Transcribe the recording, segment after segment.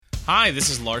Hi, this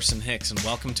is Larson Hicks, and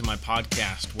welcome to my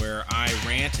podcast where I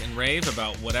rant and rave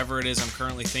about whatever it is I'm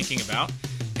currently thinking about,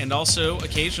 and also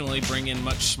occasionally bring in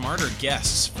much smarter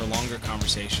guests for longer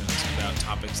conversations about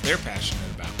topics they're passionate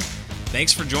about.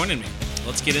 Thanks for joining me.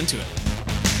 Let's get into it.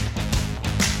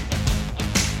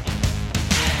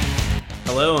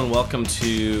 Hello, and welcome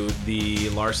to the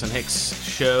Larson Hicks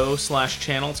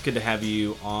show/channel. It's good to have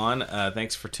you on.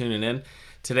 Thanks for tuning in.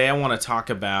 Today I want to talk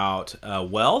about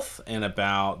wealth and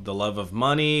about the love of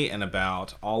money and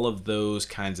about all of those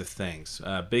kinds of things.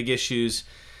 Big issues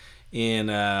in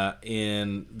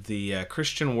the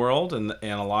Christian world and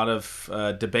a lot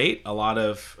of debate, a lot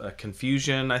of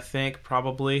confusion, I think,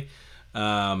 probably.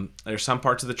 There's some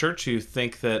parts of the church who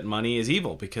think that money is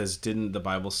evil because didn't the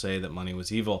Bible say that money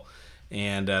was evil?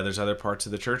 And there's other parts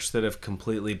of the church that have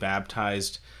completely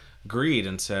baptized greed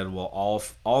and said, well,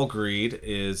 all greed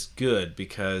is good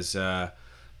because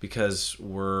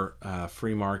we're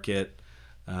free market,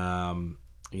 Ayn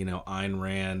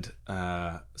Rand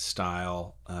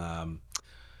style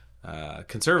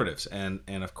conservatives, and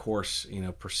of course,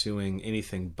 pursuing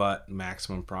anything but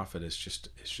maximum profit is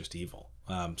just evil.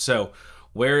 So,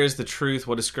 where is the truth?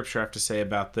 What does Scripture have to say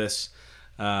about this?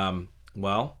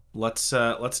 Well, let's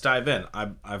dive in.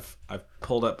 I've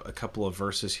pulled up a couple of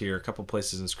verses here, a couple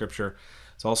places in Scripture.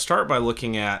 So I'll start by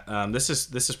looking at this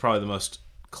is probably the most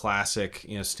classic,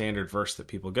 standard verse that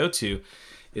people go to.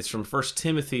 It's from 1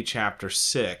 Timothy chapter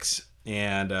 6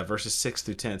 and verses 6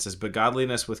 through 10. It says, "But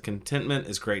godliness with contentment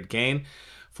is great gain,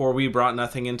 for we brought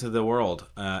nothing into the world,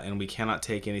 and we cannot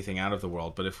take anything out of the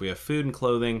world. But if we have food and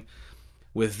clothing,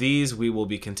 with these we will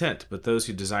be content. But those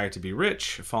who desire to be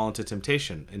rich fall into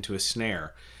temptation, into a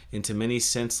snare, into many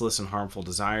senseless and harmful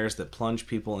desires that plunge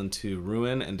people into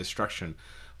ruin and destruction.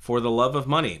 For the love of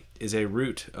money is a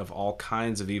root of all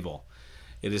kinds of evil.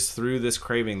 It is through this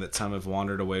craving that some have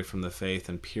wandered away from the faith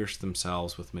and pierced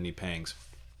themselves with many pangs."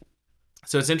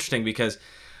 So it's interesting because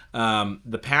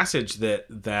the passage that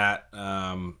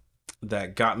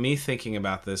got me thinking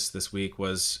about this week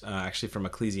was actually from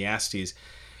Ecclesiastes.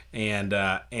 And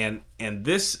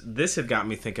this had got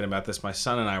me thinking about this. My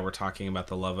son and I were talking about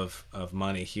the love of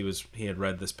money. He had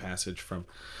read this passage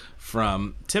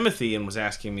from Timothy and was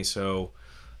asking me, so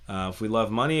if we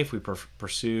love money, if we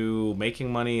pursue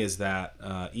making money, is that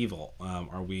evil?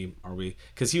 Are we?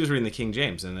 Because he was reading the King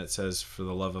James, and it says, "For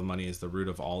the love of money is the root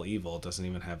of all evil." It doesn't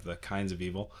even have the kinds of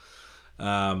evil,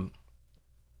 and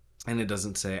it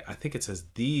doesn't say. I think it says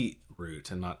the root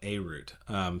and not a root.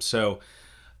 So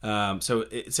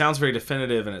it sounds very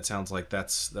definitive, and it sounds like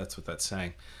that's what that's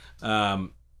saying.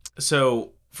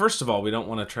 So first of all, we don't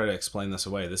want to try to explain this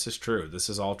away. This is true. This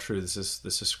is all true. This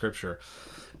is Scripture.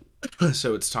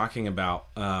 So it's talking about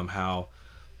how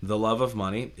the love of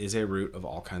money is a root of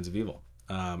all kinds of evil,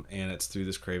 and it's through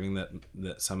this craving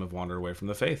that some have wandered away from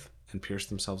the faith and pierced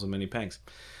themselves with many pangs.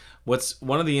 What's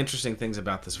one of the interesting things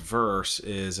about this verse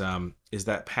is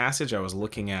that passage I was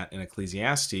looking at in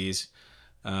Ecclesiastes.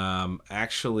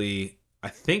 Actually, I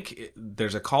think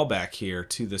there's a callback here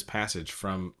to this passage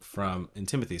from in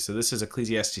Timothy. So this is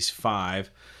Ecclesiastes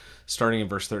 5, starting in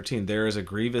verse 13. "There is a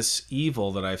grievous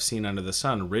evil that I've seen under the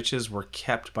sun. Riches were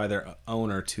kept by their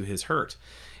owner to his hurt,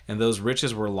 and those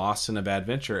riches were lost in a bad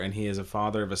venture. And he is a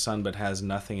father of a son, but has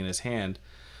nothing in his hand.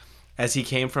 As he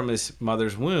came from his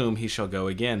mother's womb, he shall go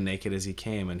again, naked as he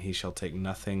came, and he shall take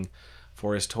nothing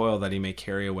for his toil that he may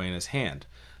carry away in his hand.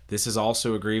 This is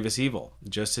also a grievous evil.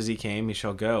 Just as he came, he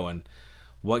shall go. And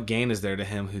what gain is there to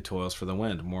him who toils for the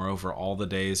wind? Moreover, all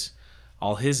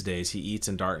his days, he eats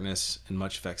in darkness, in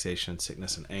much vexation,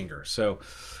 sickness, and anger." So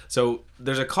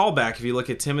there's a callback. If you look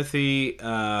at Timothy,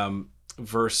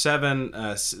 verse 7,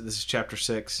 this is chapter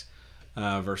 6,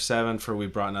 verse 7, "For we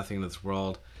brought nothing into this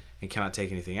world and cannot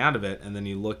take anything out of it." And then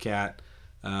you look at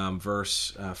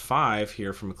verse 5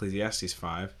 here from Ecclesiastes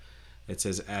 5. It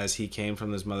says, "As he came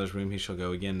from his mother's womb, he shall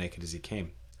go again, naked as he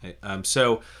came."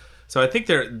 So I think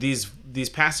these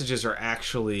passages are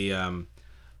actually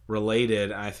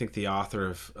related. I think the author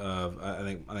of I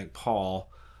think Paul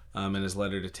in his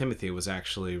letter to Timothy was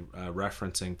actually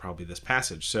referencing probably this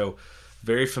passage. So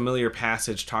very familiar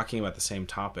passage talking about the same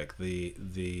topic,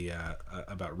 the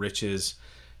about riches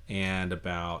and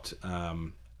about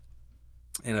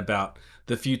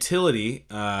the futility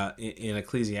in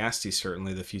Ecclesiastes,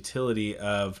 certainly the futility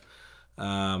of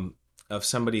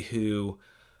somebody who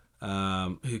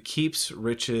keeps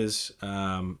riches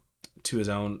to his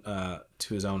own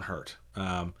hurt,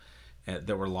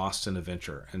 that were lost in a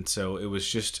venture, and so it was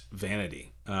just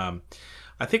vanity.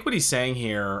 I think what he's saying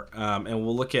here, and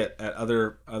we'll look at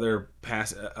other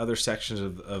sections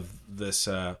of this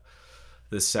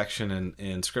this section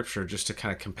in Scripture just to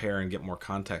kind of compare and get more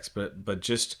context. But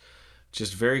just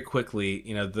very quickly,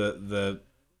 the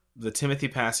Timothy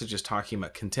passage is talking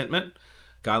about contentment.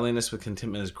 Godliness with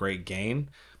contentment is great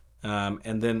gain.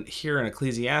 And then here in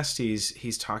Ecclesiastes,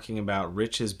 he's talking about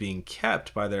riches being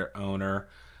kept by their owner,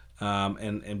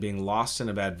 and being lost in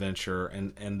a bad venture,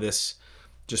 and this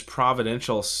just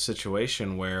providential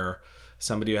situation where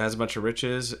somebody who has a bunch of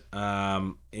riches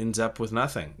ends up with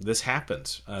nothing. This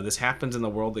happens. This happens in the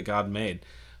world that God made,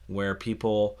 where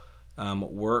people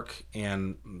work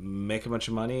and make a bunch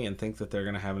of money and think that they're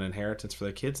going to have an inheritance for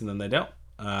their kids, and then they don't.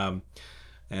 And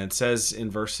it says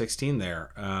in verse 16 there,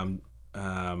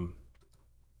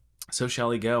 so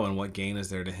shall he go, and what gain is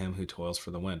there to him who toils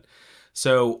for the wind?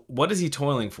 So what is he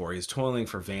toiling for? He's toiling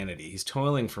for vanity. He's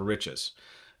toiling for riches.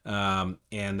 And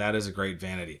that is a great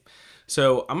vanity.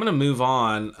 So I'm going to move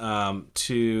on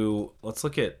to, let's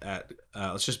look at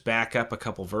let's just back up a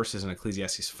couple verses in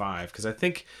Ecclesiastes 5, because I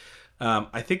think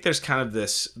there's kind of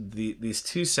these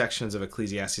two sections of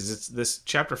Ecclesiastes. This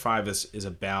chapter 5 is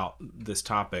about this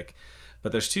topic,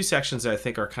 but there's two sections that I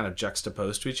think are kind of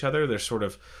juxtaposed to each other. They're sort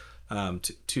of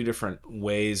two different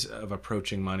ways of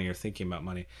approaching money or thinking about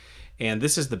money. And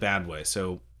this is the bad way.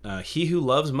 So he who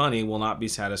loves money will not be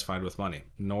satisfied with money,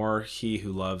 nor he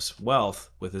who loves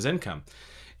wealth with his income.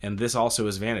 And this also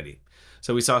is vanity.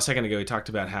 So we saw a second ago, he talked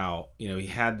about how, he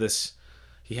had this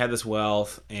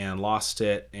wealth and lost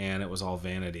it, and it was all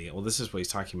vanity. Well, this is what he's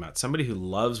talking about. Somebody who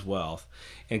loves wealth,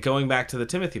 and going back to the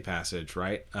Timothy passage,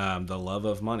 right? The love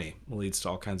of money leads to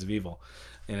all kinds of evil.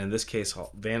 And in this case,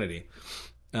 vanity.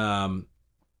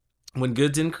 When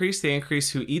goods increase, they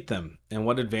increase who eat them. And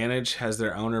what advantage has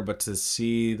their owner but to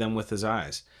see them with his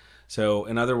eyes? So,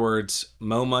 in other words,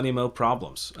 mo money, mo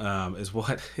problems, is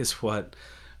what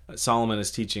Solomon is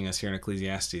teaching us here in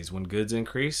Ecclesiastes. When goods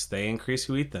increase, they increase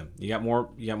who eat them. You got more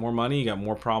money, you got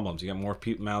more problems, you got more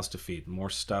mouths to feed, more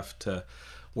stuff to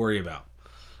worry about.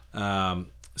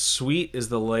 Sweet is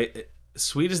the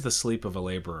sleep of a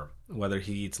laborer, whether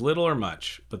he eats little or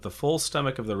much, but the full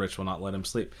stomach of the rich will not let him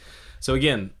sleep. So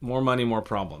again, more money, more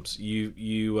problems.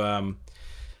 You have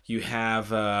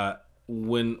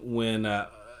when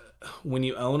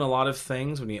you own a lot of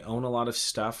things, when you own a lot of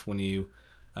stuff, when you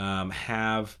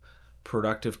have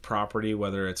productive property,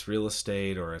 whether it's real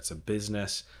estate or it's a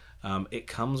business, it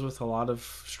comes with a lot of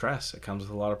stress. It comes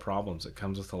with a lot of problems. It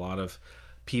comes with a lot of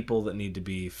people that need to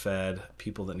be fed,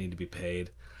 people that need to be paid,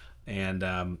 and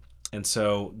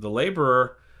so the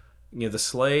laborer, the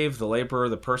slave, the laborer,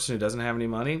 the person who doesn't have any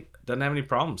money, doesn't have any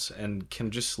problems and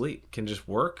can just sleep, can just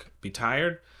work, be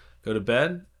tired, go to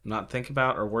bed, not think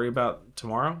about or worry about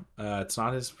tomorrow. It's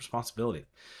not his responsibility.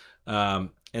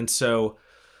 And so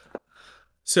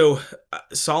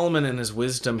Solomon in his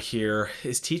wisdom here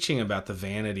is teaching about the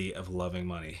vanity of loving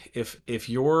money. If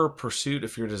your pursuit,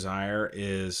 if your desire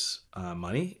is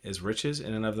money, is riches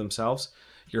in and of themselves,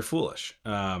 you're foolish.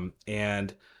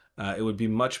 And it would be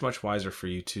much, much wiser for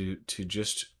you to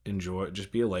just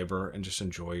be a laborer and just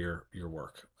enjoy your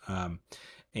work.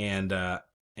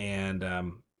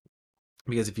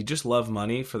 Because if you just love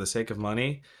money for the sake of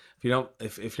money,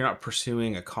 if you're not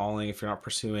pursuing a calling, if you're not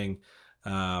pursuing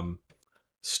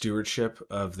stewardship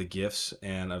of the gifts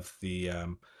and of the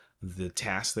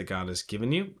tasks that God has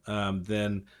given you,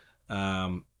 then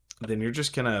you're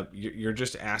just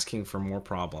asking for more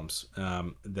problems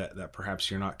that perhaps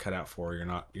you're not cut out for, you're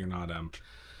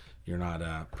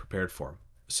not prepared for.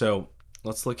 So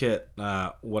let's look at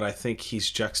what I think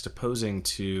he's juxtaposing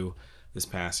to this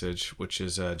passage, which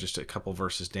is just a couple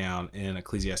verses down in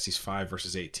Ecclesiastes 5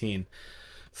 verses 18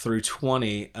 through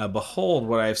 20. Behold,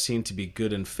 what I have seen to be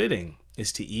good and fitting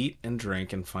is to eat and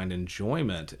drink and find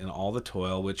enjoyment in all the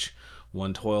toil which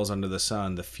one toils under the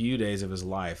sun, the few days of his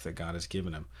life that God has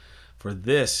given him. For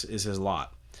this is his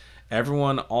lot.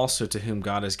 Everyone also to whom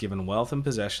God has given wealth and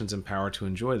possessions and power to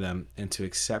enjoy them and to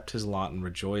accept his lot and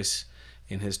rejoice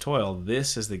in his toil,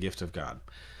 this is the gift of God.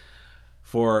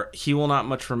 For he will not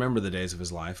much remember the days of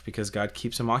his life, because God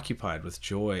keeps him occupied with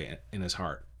joy in his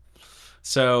heart.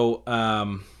 So,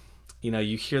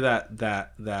 you hear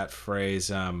that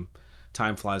phrase,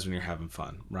 time flies when you're having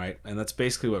fun, right? And that's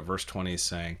basically what verse 20 is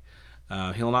saying.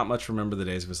 He'll not much remember the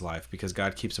days of his life, because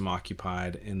God keeps him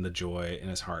occupied in the joy in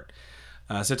his heart.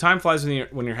 So time flies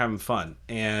when you're having fun,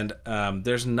 and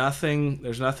there's nothing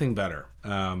better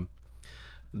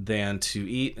than to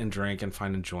eat and drink and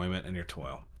find enjoyment in your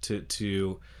toil.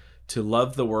 To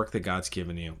love the work that God's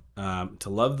given you, to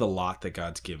love the lot that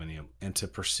God's given you, and to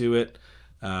pursue it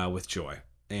with joy,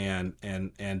 and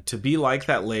to be like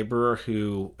that laborer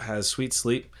who has sweet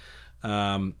sleep,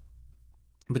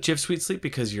 but you have sweet sleep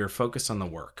because you're focused on the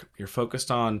work. You're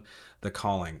focused on the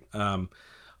calling.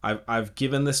 I've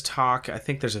given this talk. I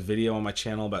think there's a video on my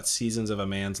channel about seasons of a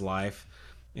man's life,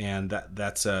 and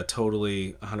that's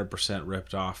totally 100%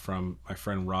 ripped off from my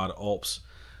friend Rod Ulps.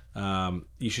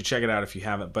 You should check it out if you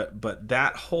haven't. But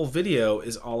that whole video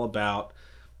is all about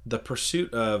the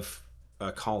pursuit of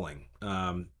calling,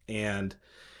 and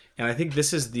I think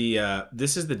this is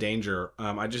the danger.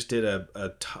 I just did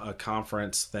a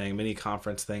conference thing, mini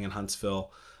conference thing in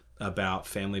Huntsville about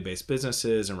family-based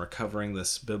businesses and recovering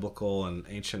this biblical and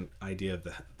ancient idea of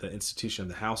the institution of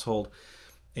the household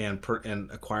and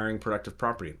acquiring productive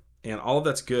property. And all of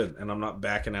that's good, and I'm not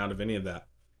backing out of any of that.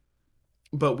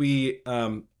 But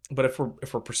if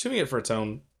we're pursuing it for its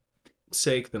own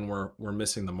sake, then we're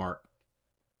missing the mark.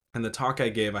 And the talk I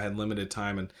gave, I had limited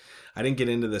time, and I didn't get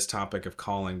into this topic of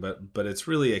calling, but it's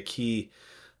really a key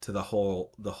to the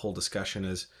whole discussion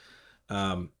is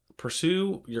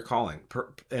pursue your calling.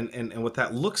 And what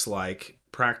that looks like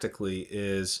practically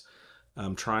is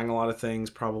trying a lot of things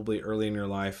probably early in your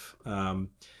life,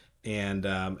 and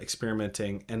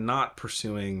experimenting and not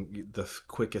pursuing the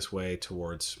quickest way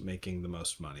towards making the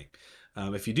most money.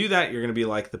 If you do that, you're going to be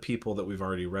like the people that we've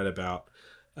already read about.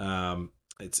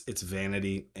 It's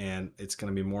vanity, and it's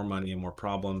going to be more money and more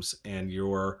problems, and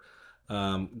you're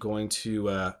going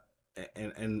to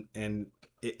and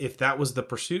if that was the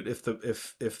pursuit,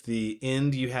 if the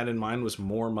end you had in mind was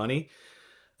more money,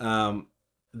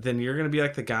 then you're going to be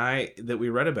like the guy that we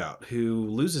read about who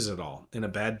loses it all in a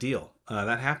bad deal.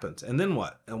 That happens. And then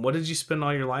what? And what did you spend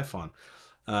all your life on?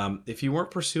 If you weren't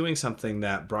pursuing something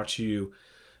that brought you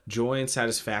joy and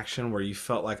satisfaction, where you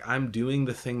felt like I'm doing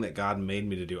the thing that God made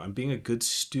me to do, I'm being a good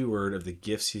steward of the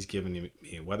gifts He's given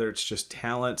me, whether it's just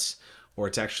talents or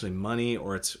it's actually money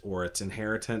or it's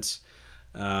inheritance,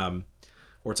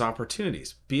 or it's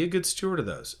opportunities. Be a good steward of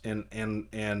those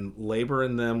and labor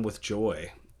in them with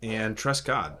joy, and trust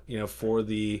God, for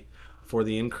the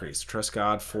increase. Trust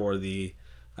God for the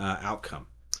outcome.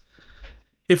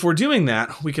 If we're doing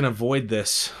that, we can avoid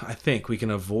this. I think we can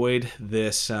avoid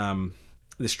this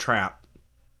this trap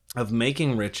of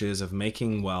making riches, of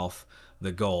making wealth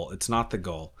the goal. It's not the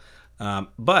goal.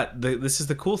 But this is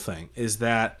the cool thing, is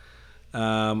that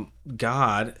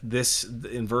God,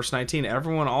 in verse 19,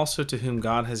 everyone also to whom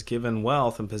God has given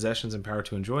wealth and possessions and power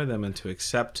to enjoy them and to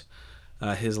accept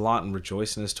his lot and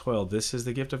rejoice in his toil, this is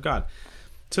the gift of God.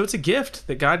 So it's a gift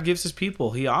that God gives his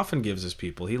people. He often gives his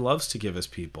people. He loves to give his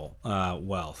people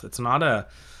wealth. There's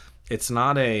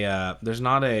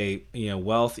not a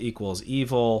wealth equals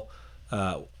evil,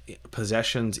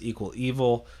 possessions equal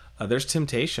evil. There's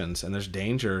temptations and there's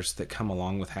dangers that come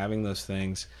along with having those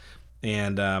things,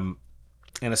 and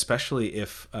especially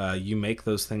if you make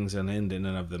those things an end in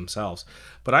and of themselves.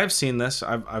 But I've seen this.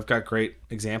 I've got great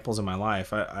examples in my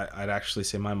life. I'd actually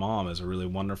say my mom is a really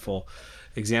wonderful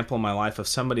example in my life of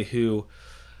somebody who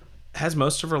has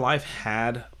most of her life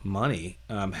had money,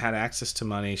 had access to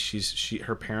money.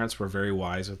 Her parents were very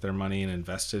wise with their money and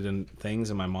invested in things,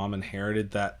 and my mom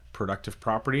inherited that productive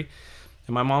property.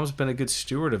 And my mom's been a good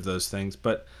steward of those things.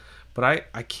 But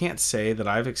I can't say that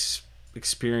I've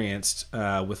experienced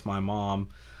with my mom,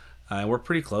 and we're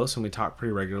pretty close and we talk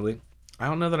pretty regularly. I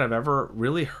don't know that I've ever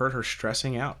really heard her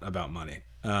stressing out about money.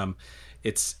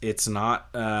 It's not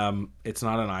an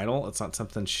idol. It's not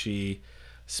something she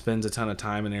spends a ton of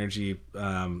time and energy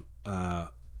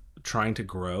trying to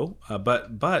grow,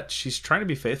 but she's trying to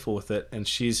be faithful with it, and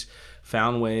she's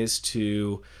found ways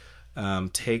to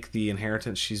take the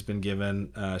inheritance she's been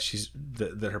given,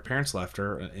 that her parents left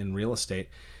her in real estate,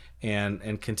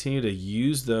 and continue to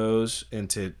use those and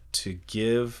to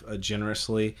give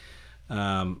generously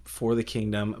for the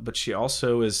kingdom. But she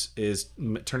also is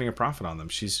turning a profit on them.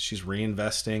 She's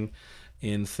reinvesting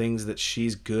in things that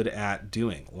she's good at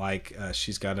doing. Like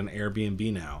she's got an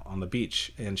Airbnb now on the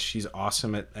beach, and she's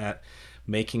awesome at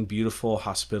making beautiful,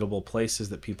 hospitable places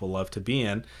that people love to be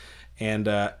in. And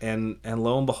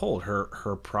lo and behold,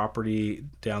 her property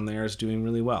down there is doing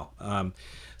really well.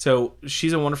 So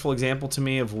she's a wonderful example to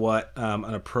me of what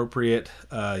an appropriate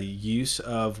use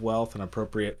of wealth, an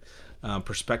appropriate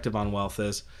perspective on wealth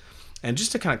is. And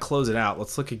just to kind of close it out,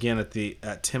 let's look again at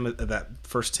that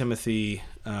 1 Timothy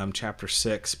chapter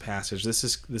 6 passage. This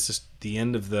is the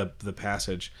end of the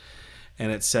passage,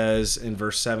 and it says in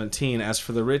verse 17, "As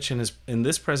for the rich in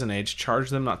this present age, charge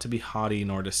them not to be haughty,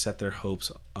 nor to set their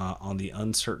hopes on the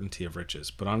uncertainty of riches,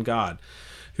 but on God,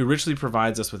 who richly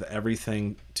provides us with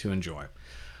everything to enjoy."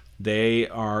 They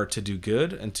are to do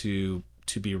good and to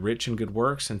to be rich in good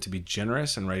works and to be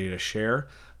generous and ready to share,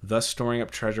 thus storing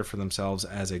up treasure for themselves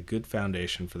as a good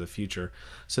foundation for the future,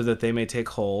 so that they may take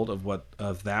hold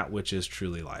of that which is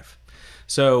truly life.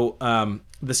 So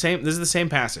this is the same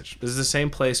passage. This is the same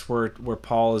place where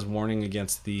Paul is warning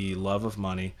against the love of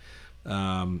money,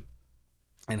 and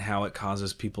how it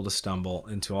causes people to stumble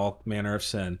into all manner of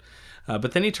sin.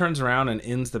 But then he turns around and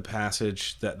ends the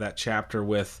passage, that chapter,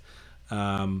 with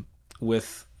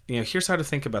here's how to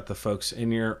think about the folks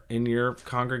in your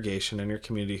congregation, in your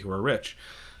community, who are rich.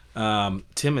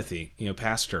 Timothy,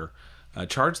 pastor,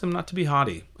 charge them not to be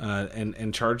haughty,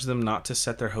 and charge them not to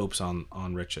set their hopes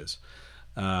on riches.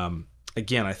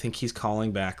 Again, I think he's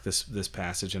calling back this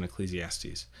passage in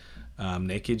Ecclesiastes.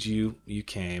 Naked you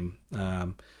came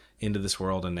into this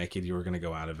world, and naked you were going to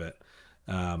go out of it.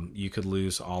 You could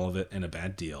lose all of it in a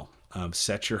bad deal.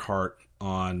 Set your heart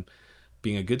on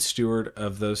being a good steward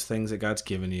of those things that God's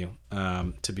given you,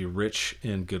 to be rich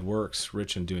in good works,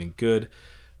 rich in doing good,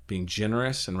 being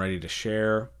generous and ready to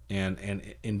share, and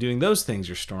in doing those things,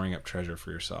 you're storing up treasure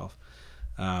for yourself.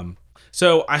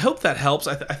 So I hope that helps.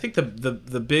 I think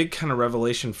the big kind of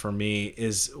revelation for me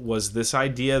was this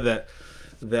idea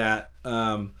that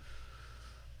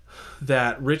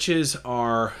riches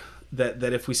are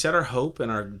that if we set our hope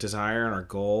and our desire and our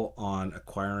goal on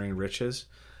acquiring riches,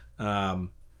 then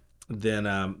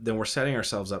we're setting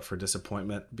ourselves up for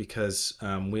disappointment, because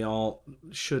we all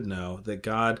should know that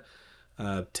God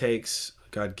takes,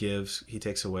 God gives, He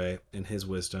takes away in His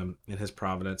wisdom, in His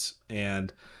providence,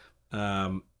 and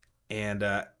there's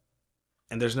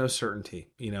no certainty,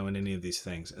 in any of these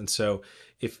things. And so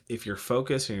if your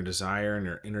focus and your desire and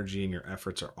your energy and your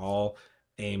efforts are all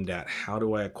aimed at how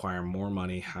do I acquire more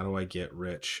money, how do I get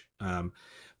rich,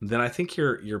 then I think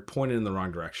you're pointed in the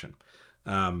wrong direction.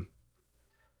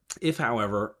 If,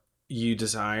 however, you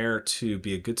desire to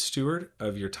be a good steward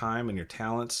of your time and your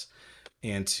talents,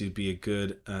 and to be a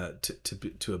good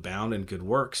to abound in good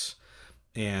works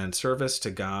and service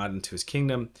to God and to His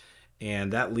kingdom,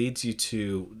 and that leads you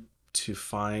to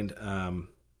find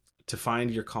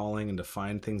your calling and to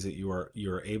find things that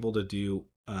you're able to do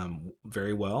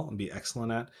very well and be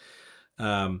excellent at,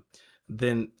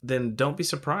 then don't be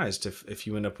surprised if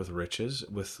you end up with riches,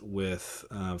 with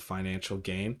financial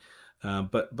gain,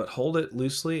 but hold it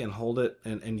loosely and hold it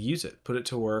and use it, put it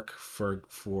to work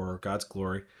for God's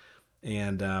glory,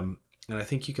 and I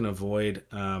think you can avoid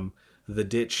the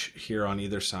ditch here on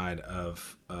either side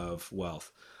of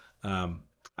wealth.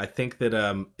 I think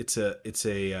that it's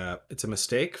a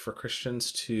mistake for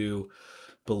Christians to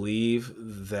believe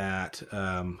that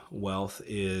wealth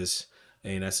is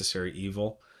a necessary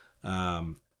evil,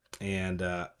 and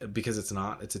because it's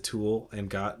not. It's a tool, and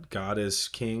God is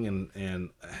king and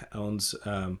owns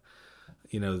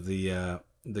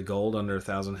the gold under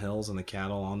 1,000 hills and the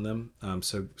cattle on them.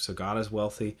 So God is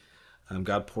wealthy.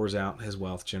 God pours out His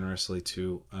wealth generously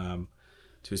to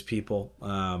His people.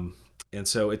 And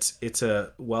so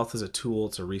wealth is a tool.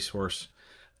 It's a resource.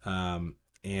 And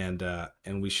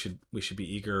we should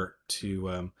be eager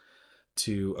to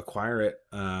acquire it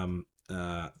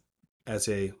as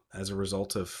a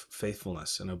result of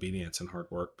faithfulness and obedience and hard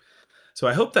work. So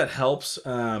I hope that helps.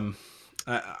 I'll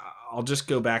just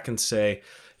go back and say,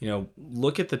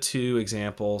 look at the two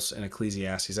examples in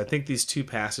Ecclesiastes. I think these two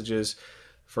passages,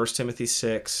 1 Timothy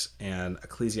 6 and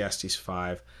Ecclesiastes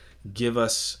 5, give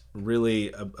us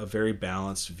really a very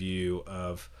balanced view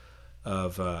of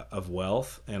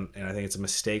wealth, and I think it's a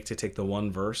mistake to take the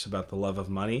one verse about the love of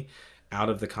money out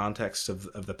of the context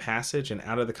of the passage, and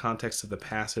out of the context of the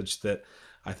passage that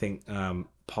I think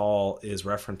Paul is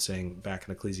referencing back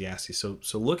in Ecclesiastes.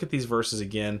 So look at these verses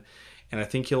again, and I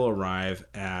think you'll arrive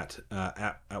at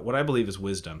what I believe is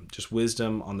wisdom, just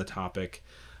wisdom on the topic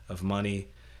of money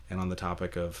and on the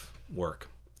topic of work.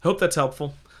 Hope that's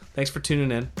helpful. Thanks for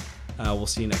tuning in. We'll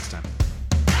see you next time.